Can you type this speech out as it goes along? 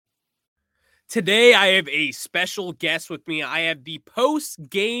Today, I have a special guest with me. I have the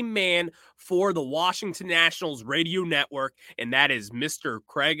post-game man for the Washington Nationals radio network, and that is Mr.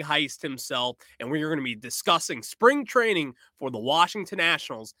 Craig Heist himself. And we're going to be discussing spring training for the Washington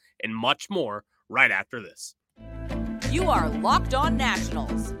Nationals and much more right after this. You are Locked On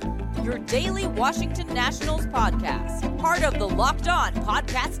Nationals, your daily Washington Nationals podcast, part of the Locked On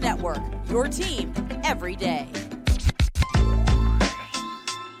Podcast Network, your team every day.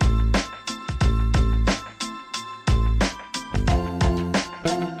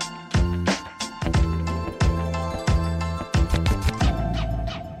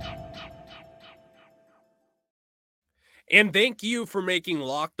 And thank you for making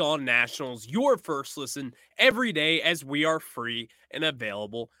Locked On Nationals your first listen every day, as we are free and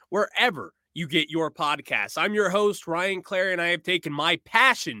available wherever you get your podcasts. I'm your host, Ryan Clary, and I have taken my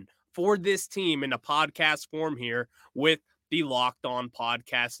passion for this team into podcast form here with the Locked On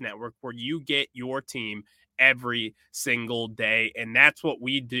Podcast Network, where you get your team every single day. And that's what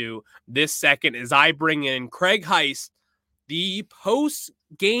we do this second as I bring in Craig Heist, the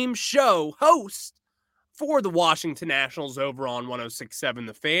post-game show host for the Washington Nationals over on 106.7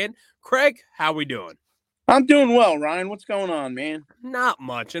 The Fan. Craig, how we doing? I'm doing well, Ryan. What's going on, man? Not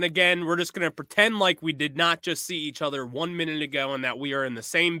much. And again, we're just going to pretend like we did not just see each other 1 minute ago and that we are in the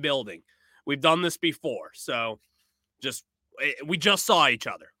same building. We've done this before. So we just saw each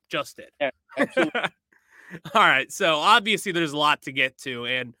other. Just did. Yeah, absolutely. All right. So obviously there's a lot to get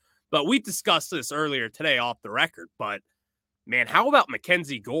to. But we discussed this earlier today off the record. But man, how about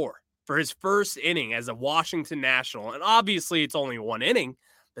Mackenzie Gore for his first inning as a Washington National? And obviously it's only one inning,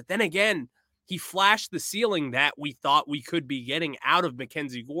 but then again, he flashed the ceiling that we thought we could be getting out of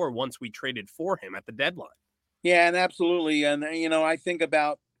Mackenzie Gore once we traded for him at the deadline. Yeah, and absolutely. And, I think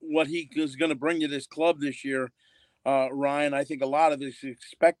about what he is going to bring to this club this year, Ryan. I think a lot of it is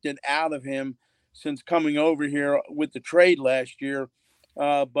expected out of him since coming over here with the trade last year.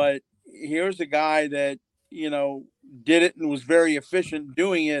 But here's a guy that, did it and was very efficient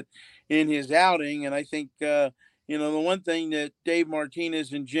doing it in his outing. And I think, the one thing that Dave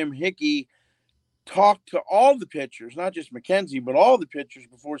Martinez and Jim Hickey talked to all the pitchers, not just Mackenzie, but all the pitchers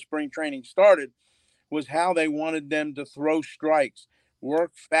before spring training started, was how they wanted them to throw strikes,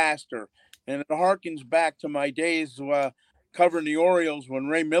 work faster. And it harkens back to my days covering the Orioles when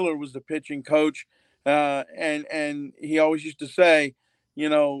Ray Miller was the pitching coach. And he always used to say,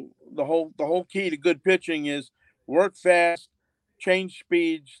 the whole key to good pitching is work fast, change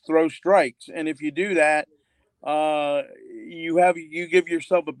speeds, throw strikes. And if you do that, you give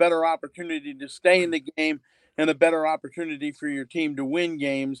yourself a better opportunity to stay in the game and a better opportunity for your team to win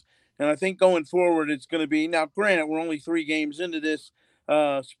games. And I think going forward, it's going to be, now granted, we're only 3 games into this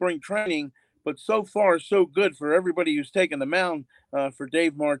spring training, but so far so good for everybody who's taken the mound for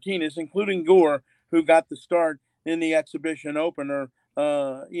Dave Martinez, including Gore, who got the start in the exhibition opener,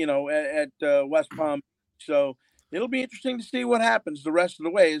 at West Palm. So it'll be interesting to see what happens the rest of the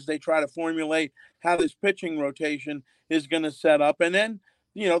way as they try to formulate how this pitching rotation is going to set up. And then,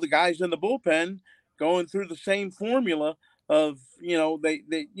 the guys in the bullpen going through the same formula of,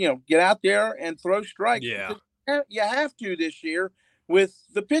 they get out there and throw strikes. Yeah. You have to this year with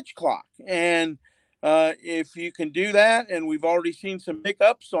the pitch clock. And if you can do that, and we've already seen some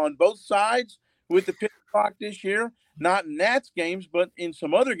hiccups on both sides with the pitch clock this year, not in Nats games, but in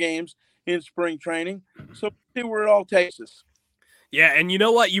some other games in spring training. So see where it all takes us. Yeah, and you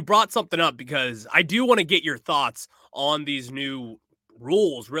know what? You brought something up because I do want to get your thoughts on these new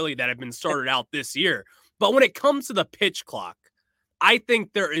rules, really, that have been started out this year. But when it comes to the pitch clock, I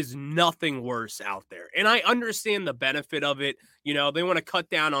think there is nothing worse out there. And I understand the benefit of it. They want to cut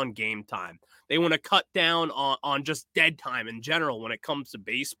down on game time. They want to cut down on just dead time in general when it comes to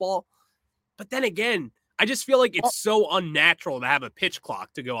baseball. But then again, I just feel like it's so unnatural to have a pitch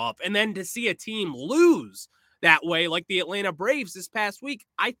clock to go up and then to see a team lose that way, like the Atlanta Braves this past week.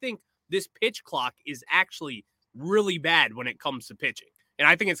 I think this pitch clock is actually really bad when it comes to pitching. And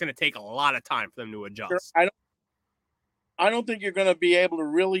I think it's going to take a lot of time for them to adjust. I don't think you're going to be able to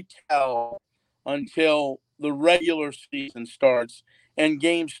really tell until the regular season starts and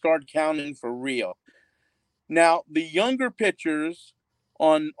games start counting for real. Now, the younger pitchers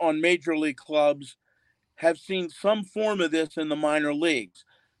on major league clubs have seen some form of this in the minor leagues.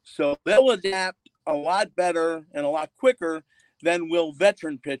 So they'll adapt a lot better and a lot quicker than will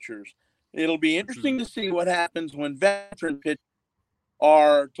veteran pitchers. It'll be interesting to see what happens when veteran pitchers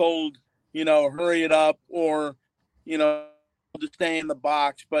are told, hurry it up or, to stay in the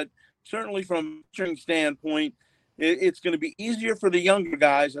box. But certainly from a pitching standpoint, it's going to be easier for the younger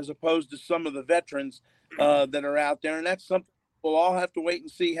guys as opposed to some of the veterans that are out there. And that's something we'll all have to wait and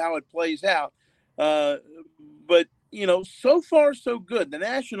see how it plays out. But, so far, so good. The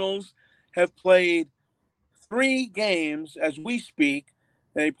Nationals have played 3 games as we speak.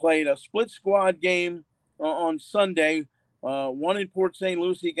 They played a split squad game on Sunday, one in Port St.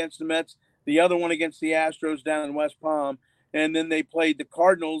 Lucie against the Mets, the other one against the Astros down in West Palm. And then they played the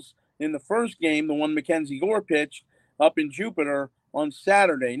Cardinals in the first game, the one Mackenzie Gore pitched, up in Jupiter on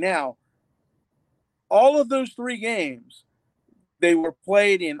Saturday. Now, all of those 3 games, they were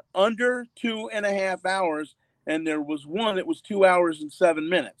played in under 2.5 hours, and there was one that was 2 hours and 7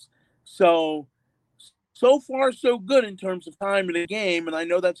 minutes. So far, so good in terms of time in the game. And I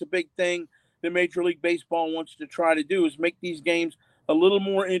know that's a big thing that Major League Baseball wants to try to do, is make these games a little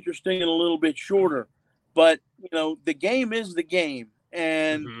more interesting and a little bit shorter. But, the game is the game.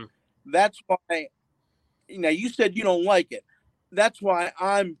 And that's why, you said you don't like it. That's why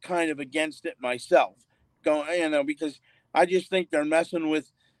I'm kind of against it myself. Because I just think they're messing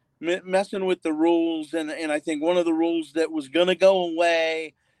with the rules. And I think one of the rules that was going to go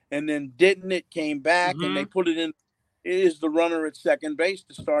away and then didn't, it came back and they put it in, is the runner at second base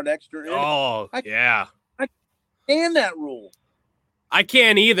to start extra innings. Oh, yeah. I can't stand that rule. I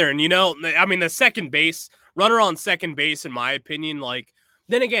can't either. And, the second base, runner on second base, in my opinion,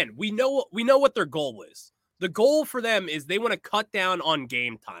 then again, we know what their goal is. The goal for them is they want to cut down on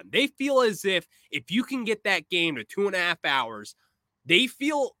game time. They feel as if you can get that game to 2.5 hours, they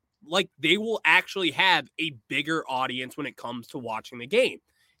feel like they will actually have a bigger audience when it comes to watching the game.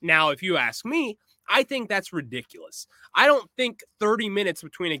 Now, if you ask me, I think that's ridiculous. I don't think 30 minutes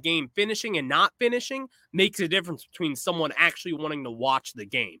between a game finishing and not finishing makes a difference between someone actually wanting to watch the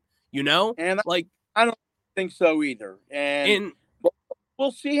game, And I don't think so either. And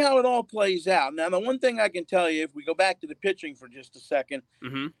we'll see how it all plays out. Now, the one thing I can tell you, if we go back to the pitching for just a second,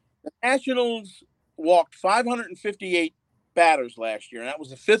 the Nationals walked 558 batters last year, and that was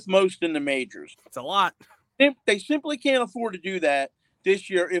the 5th most in the majors. It's a lot. They simply can't afford to do that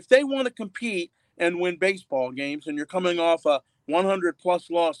this year if they want to compete and win baseball games, and you're coming off a 100-plus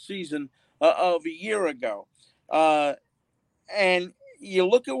loss season of a year ago. And you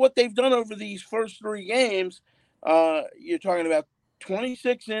look at what they've done over these first 3 games, you're talking about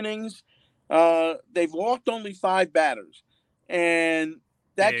 26 innings. They've walked only 5 batters. And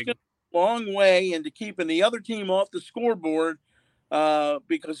that's going to go a long way into keeping the other team off the scoreboard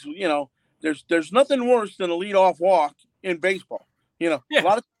because, there's nothing worse than a leadoff walk in baseball. A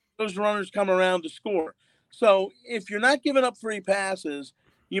lot of those runners come around to score. So if you're not giving up free passes,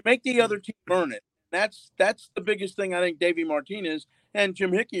 you make the other team earn it. That's the biggest thing I think Davey Martinez and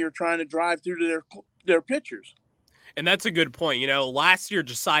Jim Hickey are trying to drive through to their pitchers. And that's a good point. Last year,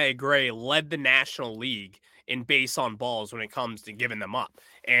 Josiah Gray led the National League in base on balls when it comes to giving them up.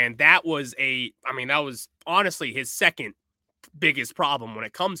 And that was honestly his second biggest problem when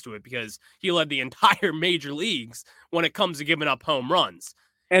it comes to it, because he led the entire major leagues when it comes to giving up home runs.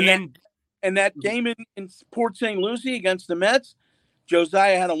 And that game in Port St. Lucie against the Mets,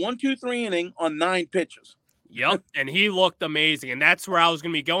 Josiah had a 1-2-3 inning on 9 pitches. Yep, and he looked amazing. And that's where I was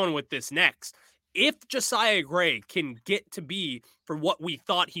going to be going with this next. If Josiah Gray can get to be for what we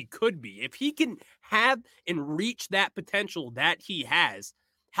thought he could be, if he can have and reach that potential that he has,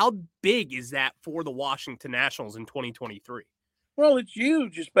 how big is that for the Washington Nationals in 2023? Well, it's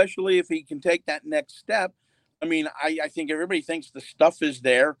huge, especially if he can take that next step. I think everybody thinks the stuff is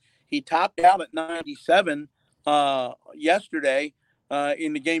there. He topped out at 97 yesterday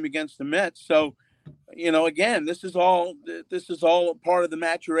in the game against the Mets. So, again, this is all part of the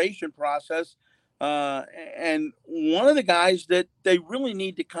maturation process. And one of the guys that they really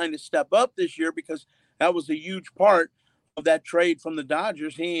need to kind of step up this year, because that was a huge part of that trade from the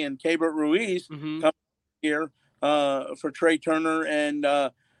Dodgers, he and Keibert Ruiz come here for Trey Turner and,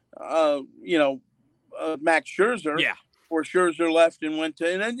 Max Scherzer. Yeah. Or Scherzer left and went to,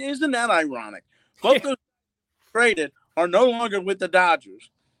 and isn't that ironic? Both those traded are no longer with the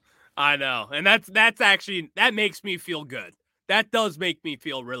Dodgers. I know. And that's actually, that makes me feel good. That does make me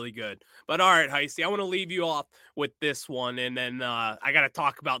feel really good. But all right, Heisty, I want to leave you off with this one. And then I got to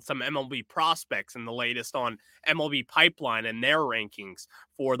talk about some MLB prospects and the latest on MLB Pipeline and their rankings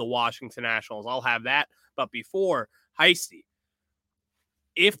for the Washington Nationals. I'll have that. But before, Heisty,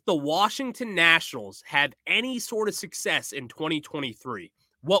 if the Washington Nationals have any sort of success in 2023,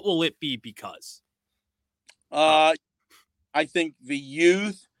 what will it be because? I think the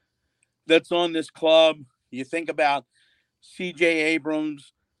youth that's on this club, you think about CJ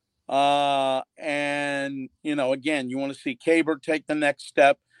Abrams, and, again, you want to see Keibert take the next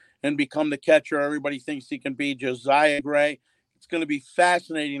step and become the catcher everybody thinks he can be. Josiah Gray. It's going to be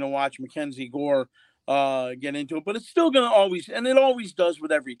fascinating to watch Mackenzie Gore get into it, but it's still going to always, and it always does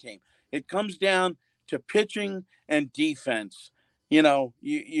with every team. It comes down to pitching and defense. You know,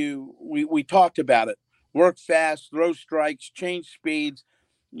 we talked about it. Work fast, throw strikes, change speeds.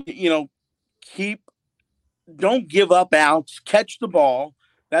 You know, keep don't give up outs, catch the ball.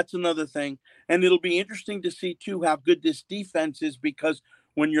 That's another thing. And it'll be interesting to see too how good this defense is, because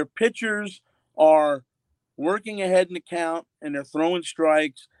when your pitchers are working ahead in the count and they're throwing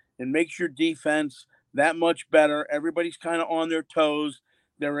strikes, it makes your defense that much better. Everybody's kind of on their toes.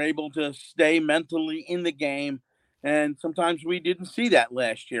 They're able to stay mentally in the game. And sometimes we didn't see that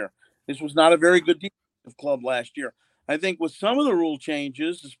last year. This was not a very good defensive club last year. I think with some of the rule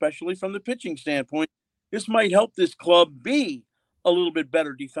changes, especially from the pitching standpoint, this might help this club be a little bit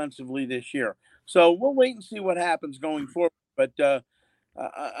better defensively this year. So we'll wait and see what happens going forward. But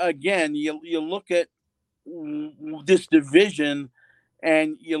again, you look at this division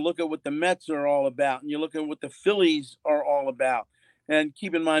and you look at what the Mets are all about, and you look at what the Phillies are all about. And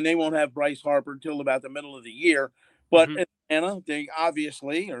keep in mind, they won't have Bryce Harper until about the middle of the year. But Atlanta, they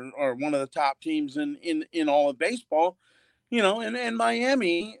obviously are one of the top teams in all of baseball. You know, and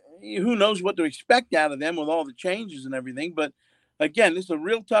Miami, who knows what to expect out of them with all the changes and everything. But again, this is a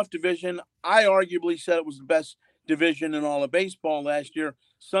real tough division. I arguably said it was the best division in all of baseball last year.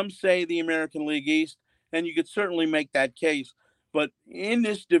 Some say the American League East, and you could certainly make that case. But in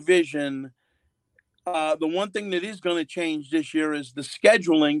this division, the one thing that is going to change this year is the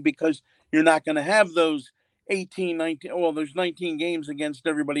scheduling, because you're not going to have those 18, 19, well, there's 19 games against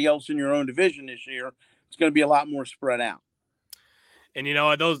everybody else in your own division this year. It's going to be a lot more spread out. And, you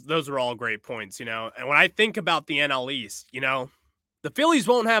know, those are all great points, you know. And when I think about the NL East, you know, the Phillies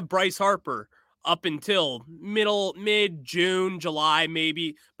won't have Bryce Harper up until mid-June, July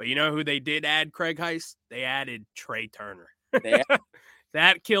maybe. But you know who they did add, Craig Heist? They added Trey Turner.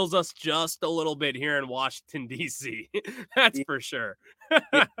 That kills us just a little bit here in Washington, D.C. That's for sure.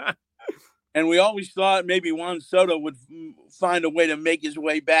 And we always thought maybe Juan Soto would find a way to make his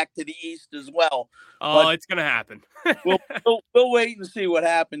way back to the East as well. Oh, but it's going to happen. we'll wait and see what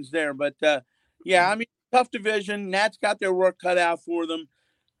happens there. But, yeah, I mean, tough division. Nats got their work cut out for them.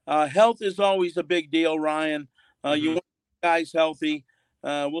 Health is always a big deal, Ryan. You want guys healthy.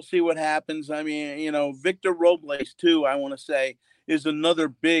 We'll see what happens. I mean, you know, Victor Robles, too, I want to say, is another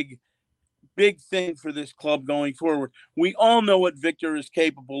big thing for this club going forward. We all know what Victor is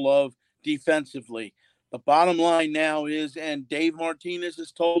capable of defensively. The bottom line now is, and Dave Martinez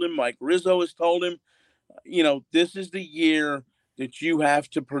has told him, Mike Rizzo has told him, you know, this is the year that you have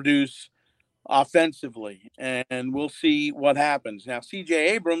to produce offensively, and we'll see what happens. Now, CJ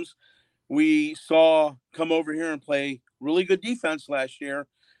Abrams, we saw come over here and play really good defense last year.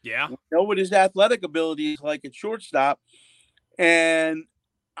 Yeah. We know what his athletic ability is like at shortstop. And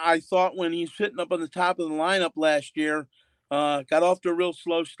I thought when he's sitting up on the top of the lineup last year, got off to a real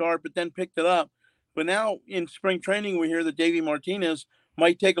slow start, but then picked it up. But now in spring training, we hear that Davey Martinez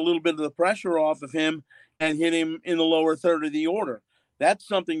might take a little bit of the pressure off of him and hit him in the lower third of the order. That's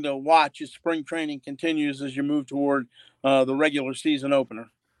something to watch as spring training continues as you move toward the regular season opener.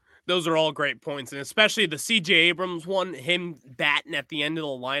 Those are all great points, and especially the C.J. Abrams one, him batting at the end of the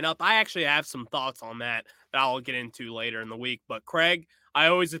lineup. I actually have some thoughts on that I'll get into later in the week. But, Craig, I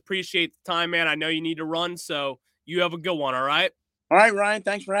always appreciate the time, man. I know you need to run, so you have a good one, all right? All right, Ryan.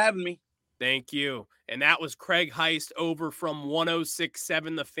 Thanks for having me. Thank you. And that was Craig Heist over from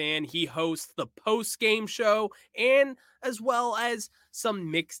 106.7 The Fan. He hosts the post-game show and as well as some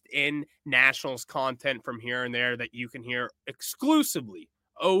mixed-in Nationals content from here and there that you can hear exclusively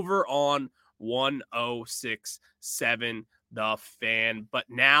over on 106.7 The Fan. But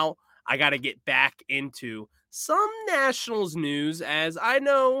now I got to get back into some Nationals news, as I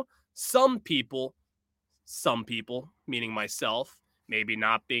know some people, meaning myself, maybe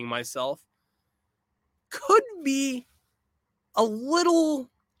not being myself, could be a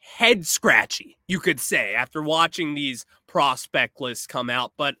little head scratchy, you could say, after watching these prospect lists come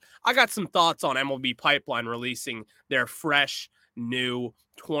out. But I got some thoughts on MLB Pipeline releasing their fresh, new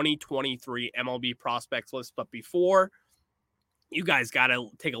 2023 MLB prospects list. But before, you guys got to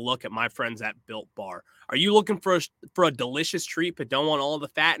take a look at my friends at Built Bar. Are you looking for a delicious treat but don't want all the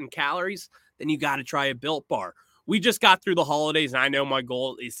fat and calories? Then you got to try a Built Bar. We just got through the holidays, and I know my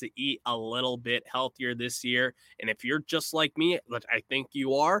goal is to eat a little bit healthier this year. And if you're just like me, which I think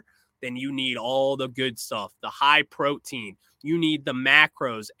you are, then you need all the good stuff, the high protein. You need the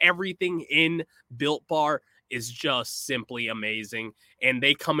macros. Everything in Built Bar is just simply amazing. And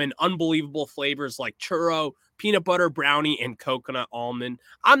they come in unbelievable flavors like churro, peanut butter brownie, and coconut almond.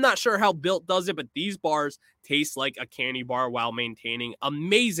 I'm not sure how Built does it, but these bars taste like a candy bar while maintaining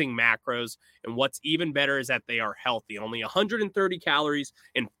amazing macros. And what's even better is that they are healthy. Only 130 calories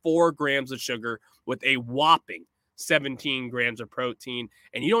and 4 grams of sugar with a whopping 17 grams of protein.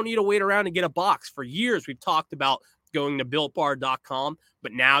 And you don't need to wait around and get a box. For years, we've talked about going to BuiltBar.com,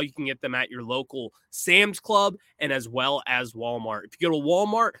 but now you can get them at your local Sam's Club and as well as Walmart. If you go to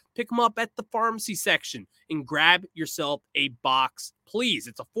Walmart, pick them up at the pharmacy section and grab yourself a box, please.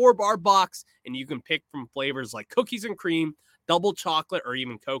 It's a 4-bar box, and you can pick from flavors like cookies and cream, double chocolate, or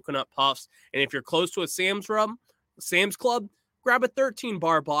even coconut puffs. And if you're close to a Sam's Club, grab a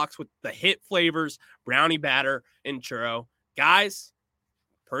 13-bar box with the hit flavors, brownie batter, and churro. Guys,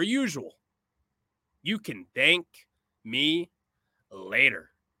 per usual, you can thank me later.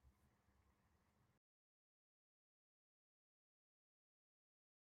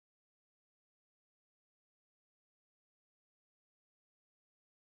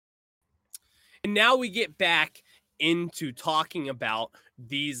 And now we get back into talking about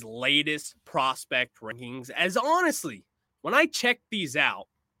these latest prospect rankings. As honestly, when I checked these out,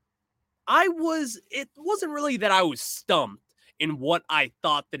 it wasn't really that I was stumped in what I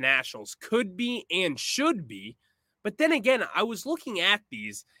thought the Nationals could be and should be. But then again, I was looking at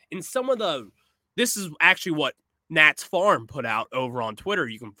these and this is actually what Nats Farm put out over on Twitter.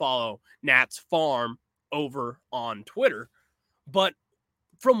 You can follow Nats Farm over on Twitter. But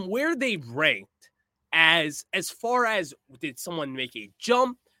from where they've ranked, as far as did someone make a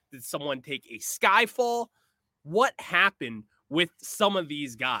jump? Did someone take a skyfall? What happened with some of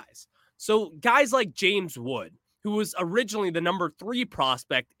these guys? So guys like James Wood, who was originally the number 3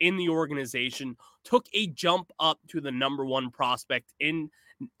 prospect in the organization, took a jump up to the number 1 prospect in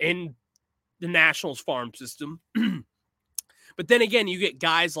the Nationals farm system. But then again, you get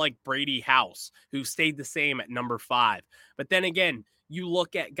guys like Brady House, who stayed the same at number 5. But then again, you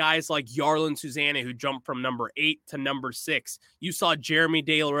look at guys like Yarlin Susana, who jumped from number 8 to number 6. You saw Jeremy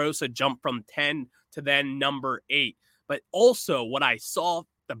De La Rosa jump from 10 to then number 8. But also what I saw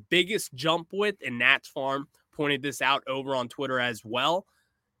the biggest jump with, and Nats Farm pointed this out over on Twitter as well,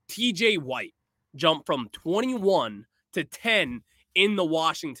 TJ White jumped from 21 to 10 in the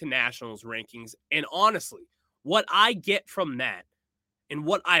Washington Nationals rankings. And honestly, what I get from that and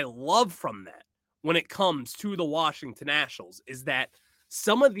what I love from that when it comes to the Washington Nationals is that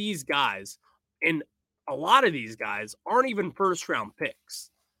some of these guys, and a lot of these guys, aren't even first-round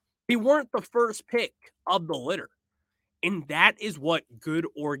picks. They weren't the first pick of the litter. And that is what good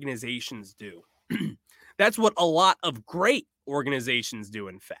organizations do. That's what a lot of great organizations do,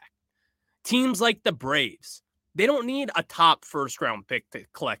 in fact. Teams like the Braves, they don't need a top first-round pick to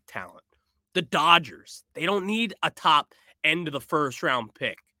collect talent. The Dodgers, they don't need a top end of the first-round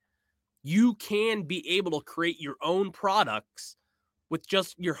pick. You can be able to create your own products with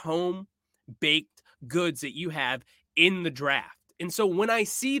just your home-baked goods that you have in the draft. And so when I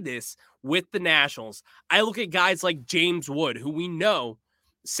see this with the Nationals, I look at guys like James Wood, who we know,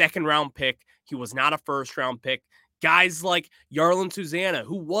 second-round pick. He was not a first-round pick. Guys like Yarlin Susana,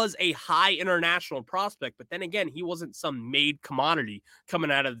 who was a high international prospect, but then again, he wasn't some made commodity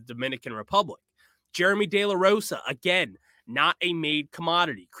coming out of the Dominican Republic. Jeremy De La Rosa, again, not a made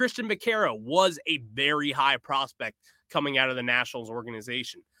commodity. Christian Vaquero was a very high prospect coming out of the Nationals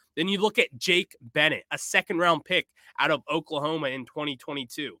organization. Then you look at Jake Bennett, a second-round pick out of Oklahoma in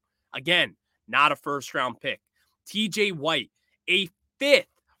 2022. Again, not a first-round pick. TJ White, a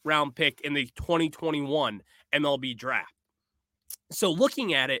fifth-round pick in the 2021 MLB draft. So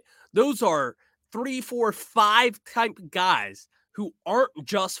looking at it, those are 3, 4, 5 type guys who aren't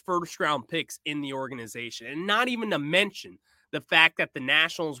just first-round picks in the organization. And not even to mention the fact that the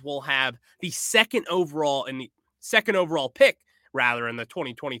Nationals will have the second overall pick, rather, in the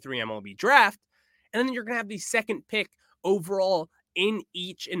 2023 MLB draft. And then you're going to have the second pick overall in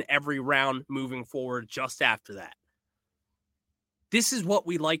each and every round moving forward just after that. This is what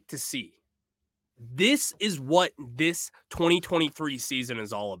we like to see. This is what this 2023 season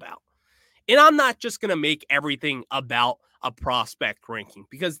is all about. And I'm not just going to make everything about a prospect ranking,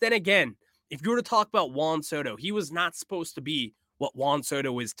 because then again, if you were to talk about Juan Soto, he was not supposed to be what Juan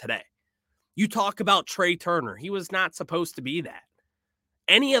Soto is today. You talk about Trey Turner, he was not supposed to be that.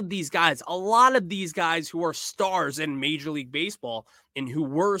 Any of these guys, a lot of these guys who are stars in Major League Baseball and who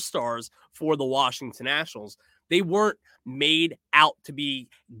were stars for the Washington Nationals, they weren't made out to be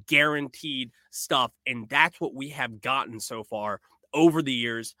guaranteed stuff. And that's what we have gotten so far over the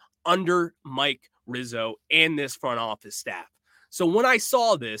years under Mike Rizzo and this front office staff. So when I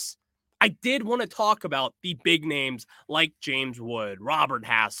saw this, I did want to talk about the big names like James Wood, Robert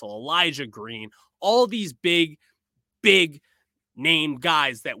Hassel, Elijah Green, all these big name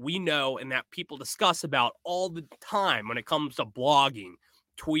guys that we know and that people discuss about all the time when it comes to blogging,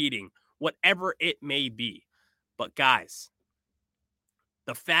 tweeting, whatever it may be. But guys,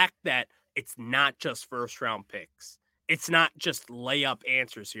 the fact that it's not just first round picks, it's not just layup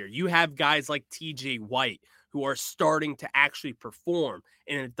answers here. You have guys like TJ White who are starting to actually perform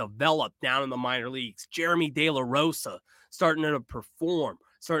and develop down in the minor leagues. Jeremy De La Rosa starting to perform,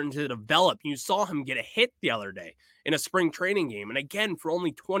 starting to develop. You saw him get a hit the other day in a spring training game. And again, for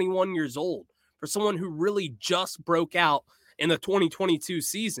only 21 years old, for someone who really just broke out in the 2022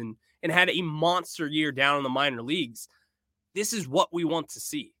 season and had a monster year down in the minor leagues, this is what we want to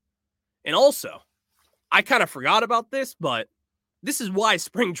see. And also, I kind of forgot about this, but this is why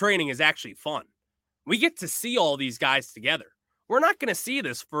spring training is actually fun. We get to see all these guys together. We're not going to see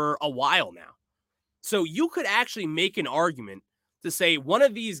this for a while now. So you could actually make an argument to say one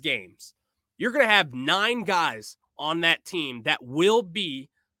of these games, you're going to have 9 guys on that team that will be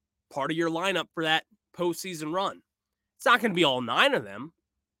part of your lineup for that postseason run. It's not going to be all 9 of them,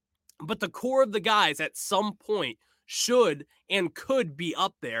 but the core of the guys at some point should and could be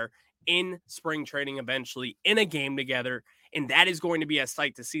up there in spring training eventually in a game together. And that is going to be a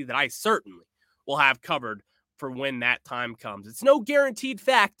sight to see that I certainly will have covered for when that time comes. It's no guaranteed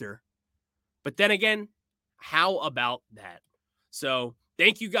factor, but then again, how about that? So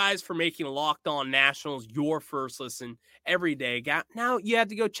thank you guys for making Locked On Nationals your first listen every day. Now you have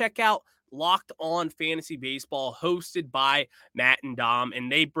to go check out Locked On Fantasy Baseball, hosted by Matt and Dom,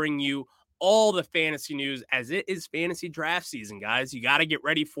 and they bring you all the fantasy news as it is fantasy draft season, guys. You got to get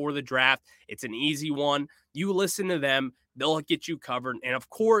ready for the draft. It's an easy one. You listen to them, they'll get you covered. And of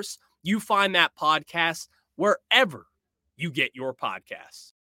course, you find that podcast wherever you get your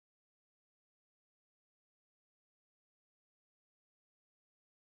podcasts.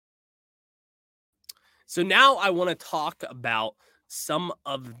 So now I want to talk about some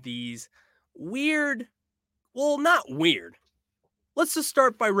of these weird, well, not weird. Let's just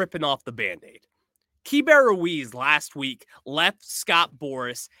start by ripping off the Band-Aid. Keibert Ruiz last week left Scott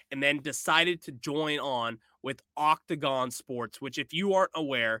Boras and then decided to join on with Octagon Sports, which, if you aren't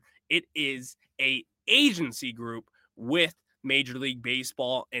aware, it is a agency group with Major League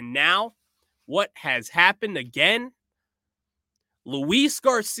Baseball. And now what has happened again? Luis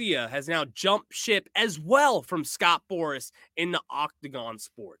Garcia has now jumped ship as well from Scott Boras into Octagon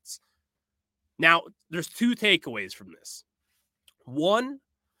Sports. Now, there's 2 takeaways from this. One,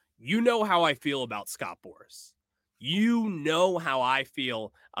 you know how I feel about Scott Boras. You know how I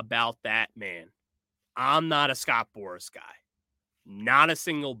feel about that man. I'm not a Scott Boras guy. Not a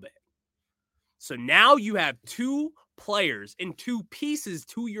single bit. So now you have 2 players and 2 pieces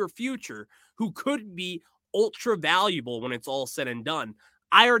to your future who could be ultra valuable when it's all said and done.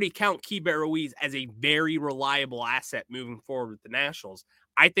 I already count Keibert Ruiz as a very reliable asset moving forward with the Nationals.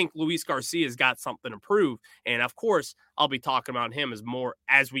 I think Luis Garcia's got something to prove. And of course, I'll be talking about him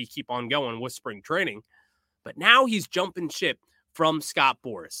as we keep on going with spring training. But now he's jumping ship from Scott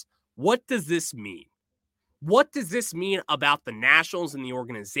Boras. What does this mean? What does this mean about the Nationals and the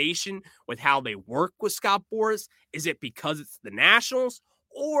organization with how they work with Scott Boras? Is it because it's the Nationals,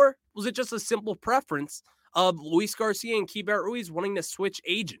 or was it just a simple preference of Luis Garcia and Keibert Ruiz wanting to switch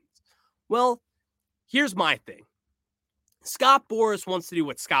agents? Well, here's my thing. Scott Boras wants to do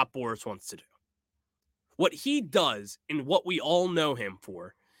what Scott Boras wants to do. What he does and what we all know him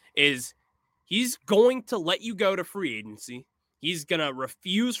for is he's going to let you go to free agency. He's going to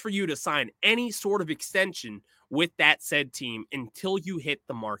refuse for you to sign any sort of extension with that said team until you hit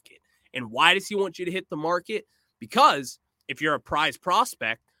the market. And why does he want you to hit the market? Because if you're a prize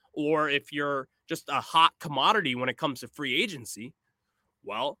prospect or if you're just a hot commodity when it comes to free agency,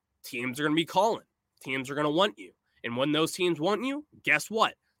 well, teams are going to be calling. Teams are going to want you. And when those teams want you, guess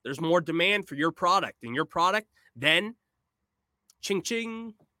what? There's more demand for your product. And your product then,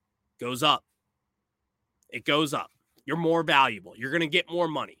 ching, goes up. It goes up. You're more valuable. You're going to get more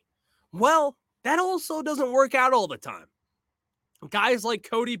money. Well, that also doesn't work out all the time. Guys like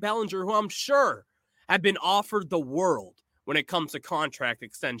Cody Bellinger, who I'm sure have been offered the world when it comes to contract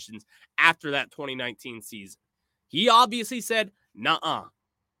extensions after that 2019 season. He obviously said, nuh-uh.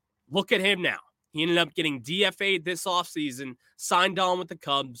 Look at him now. He ended up getting DFA'd this offseason, signed on with the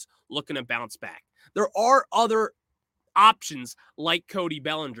Cubs, looking to bounce back. There are other options like Cody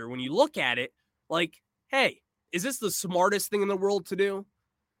Bellinger. When you look at it, like, hey, is this the smartest thing in the world to do?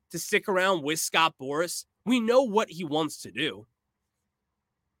 To stick around with Scott Boras? We know what he wants to do.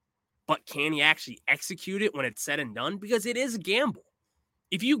 But can he actually execute it when it's said and done? Because it is a gamble.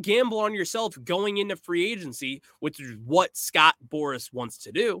 if you gamble on yourself going into free agency, which is what Scott Boras wants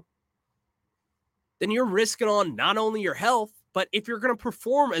to do, then you're risking on not only your health, but if you're going to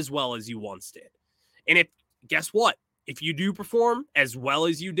perform as well as you once did. And guess what? If you do perform as well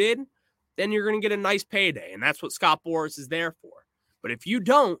as you did, then you're going to get a nice payday. And that's what Scott Boras is there for. But if you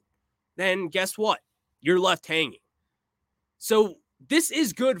don't, then guess what? You're left hanging. So this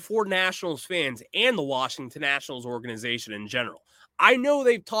is good for Nationals fans and the Washington Nationals organization in general. I know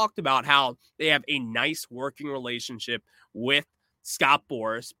they've talked about how they have a nice working relationship with Scott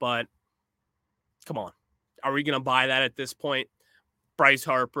Boras, but come on. Are we going to buy that at this point? Bryce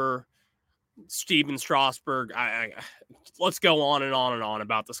Harper, Steven Strasburg. Let's go on and on and on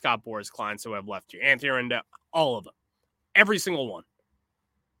about the Scott Boras clients who have left here. Anthony Rendell, all of them. Every single one.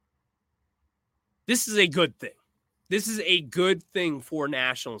 This is a good thing. This is a good thing for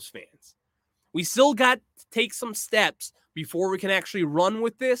Nationals fans. We still got to take some steps before we can actually run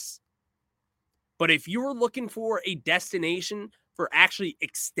with this. But if you're looking for a destination for actually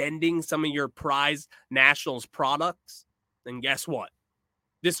extending some of your prized Nationals products, then guess what?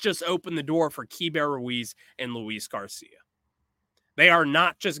 This just opened the door for Keibert Ruiz and Luis Garcia. They are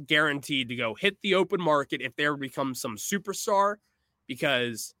not just guaranteed to go hit the open market if there becomes some superstar,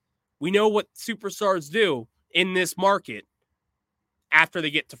 because we know what superstars do in this market after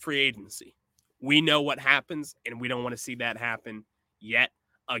they get to free agency. We know what happens, and we don't want to see that happen yet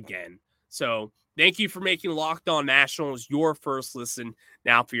again. So thank you for making Locked On Nationals your first listen.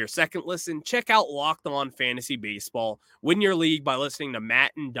 Now for your second listen, check out Locked On Fantasy Baseball. Win your league by listening to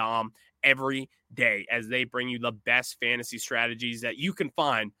Matt and Dom every day as they bring you the best fantasy strategies that you can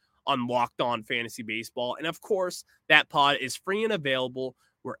find on Locked On Fantasy Baseball. And of course, that pod is free and available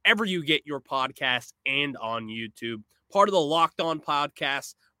wherever you get your podcasts and on YouTube. Part of the Locked On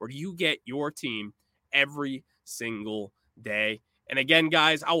podcast where you get your team every single day. And again,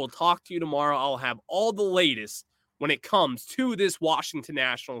 guys, I will talk to you tomorrow. I'll have all the latest when it comes to this Washington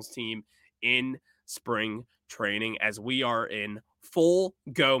Nationals team in spring training as we are in full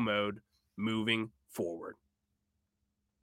go mode moving forward.